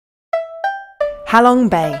Halong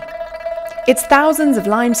Bay. Its thousands of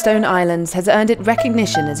limestone islands has earned it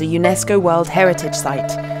recognition as a UNESCO World Heritage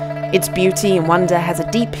Site. Its beauty and wonder has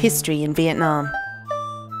a deep history in Vietnam.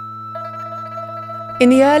 In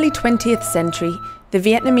the early 20th century, the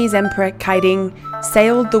Vietnamese Emperor Khai Dinh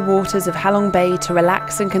sailed the waters of Halong Bay to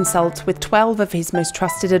relax and consult with 12 of his most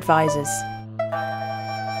trusted advisors.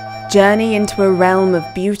 Journey into a realm of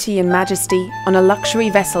beauty and majesty on a luxury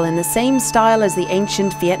vessel in the same style as the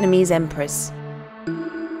ancient Vietnamese emperors.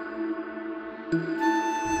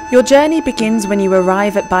 Your journey begins when you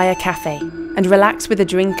arrive at Bhaya Cafe and relax with a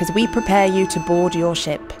drink as we prepare you to board your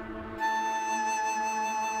ship.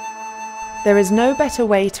 There is no better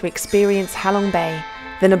way to experience Halong Bay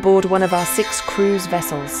than aboard one of our 6 cruise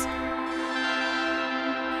vessels.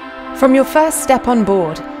 From your first step on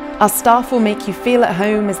board, our staff will make you feel at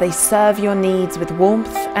home as they serve your needs with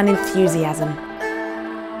warmth and enthusiasm.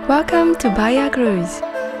 Welcome to Bhaya Cruise.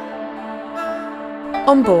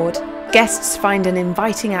 On board, guests find an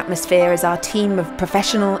inviting atmosphere as our team of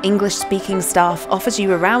professional English-speaking staff offers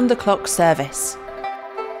you around-the-clock service.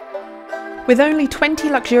 With only 20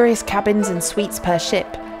 luxurious cabins and suites per ship,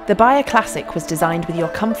 the Bhaya Classic was designed with your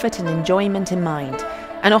comfort and enjoyment in mind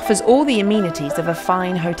and offers all the amenities of a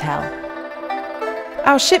fine hotel.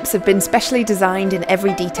 Our ships have been specially designed in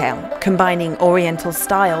every detail, combining Oriental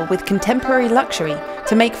style with contemporary luxury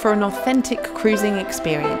to make for an authentic cruising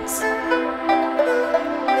experience.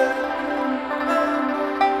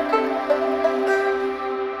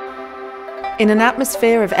 In an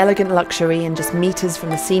atmosphere of elegant luxury and just meters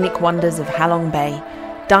from the scenic wonders of Halong Bay,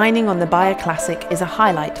 dining on the Bhaya Classic is a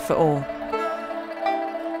highlight for all.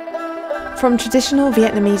 From traditional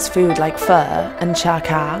Vietnamese food like pho and char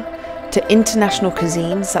cá, to international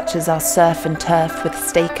cuisine such as our surf and turf with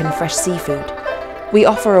steak and fresh seafood, we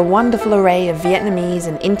offer a wonderful array of Vietnamese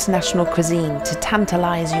and international cuisine to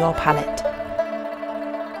tantalize your palate.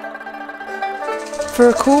 For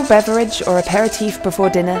a cool beverage or aperitif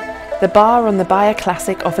before dinner, the bar on the Bhaya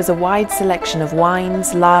Classic offers a wide selection of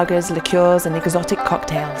wines, lagers, liqueurs and exotic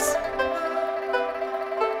cocktails.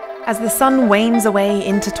 As the sun wanes away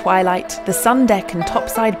into twilight, the sun deck and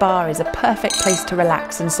topside bar is a perfect place to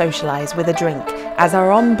relax and socialise with a drink, as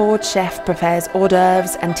our on-board chef prepares hors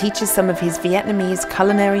d'oeuvres and teaches some of his Vietnamese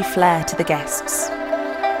culinary flair to the guests.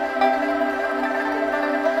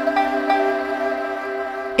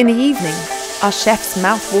 In the evening, our chef's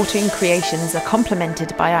mouth-watering creations are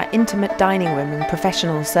complemented by our intimate dining room and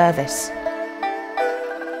professional service.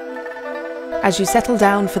 As you settle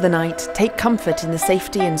down for the night, take comfort in the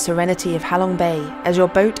safety and serenity of Halong Bay as your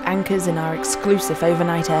boat anchors in our exclusive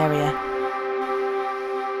overnight area.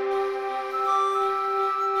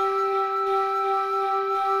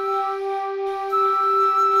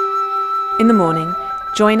 In the morning,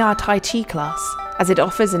 join our Tai Chi class as it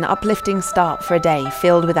offers an uplifting start for a day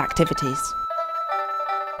filled with activities.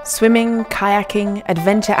 Swimming, kayaking,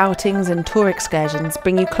 adventure outings and tour excursions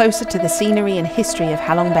bring you closer to the scenery and history of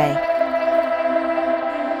Halong Bay.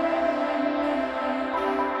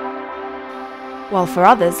 While for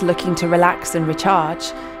others looking to relax and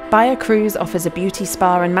recharge, Bhaya Cruise offers a beauty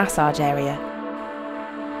spa and massage area.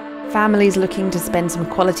 Families looking to spend some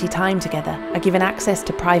quality time together are given access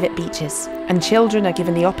to private beaches, and children are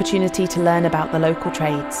given the opportunity to learn about the local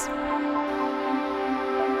trades.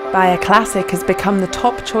 Bhaya Classic has become the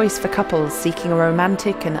top choice for couples seeking a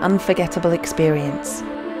romantic and unforgettable experience.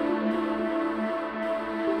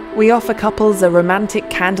 We offer couples a romantic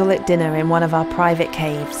candlelit dinner in one of our private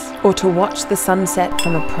caves, or to watch the sunset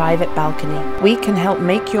from a private balcony. We can help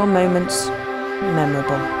make your moments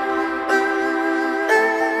memorable.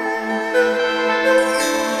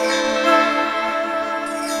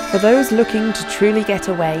 For those looking to truly get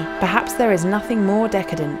away, perhaps there is nothing more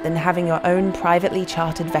decadent than having your own privately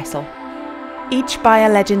chartered vessel. Each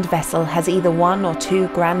Bhaya Legend vessel has either 1 or 2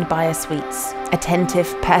 grand Bhaya suites. Attentive,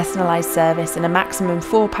 personalised service and a maximum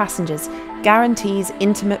 4 passengers guarantees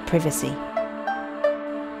intimate privacy.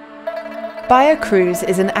 Bhaya Cruise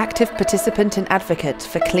is an active participant and advocate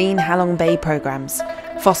for clean Halong Bay programmes,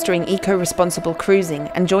 fostering eco-responsible cruising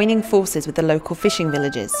and joining forces with the local fishing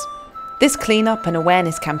villages. This clean-up and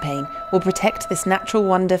awareness campaign will protect this natural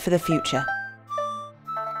wonder for the future.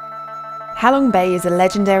 Halong Bay is a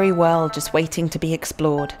legendary world just waiting to be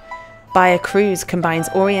explored. Bhaya Cruise combines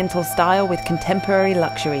Oriental style with contemporary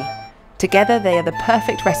luxury. Together they are the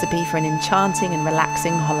perfect recipe for an enchanting and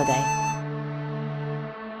relaxing holiday.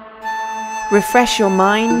 Refresh your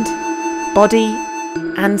mind, body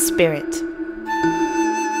and spirit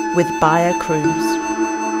with Bhaya Cruise.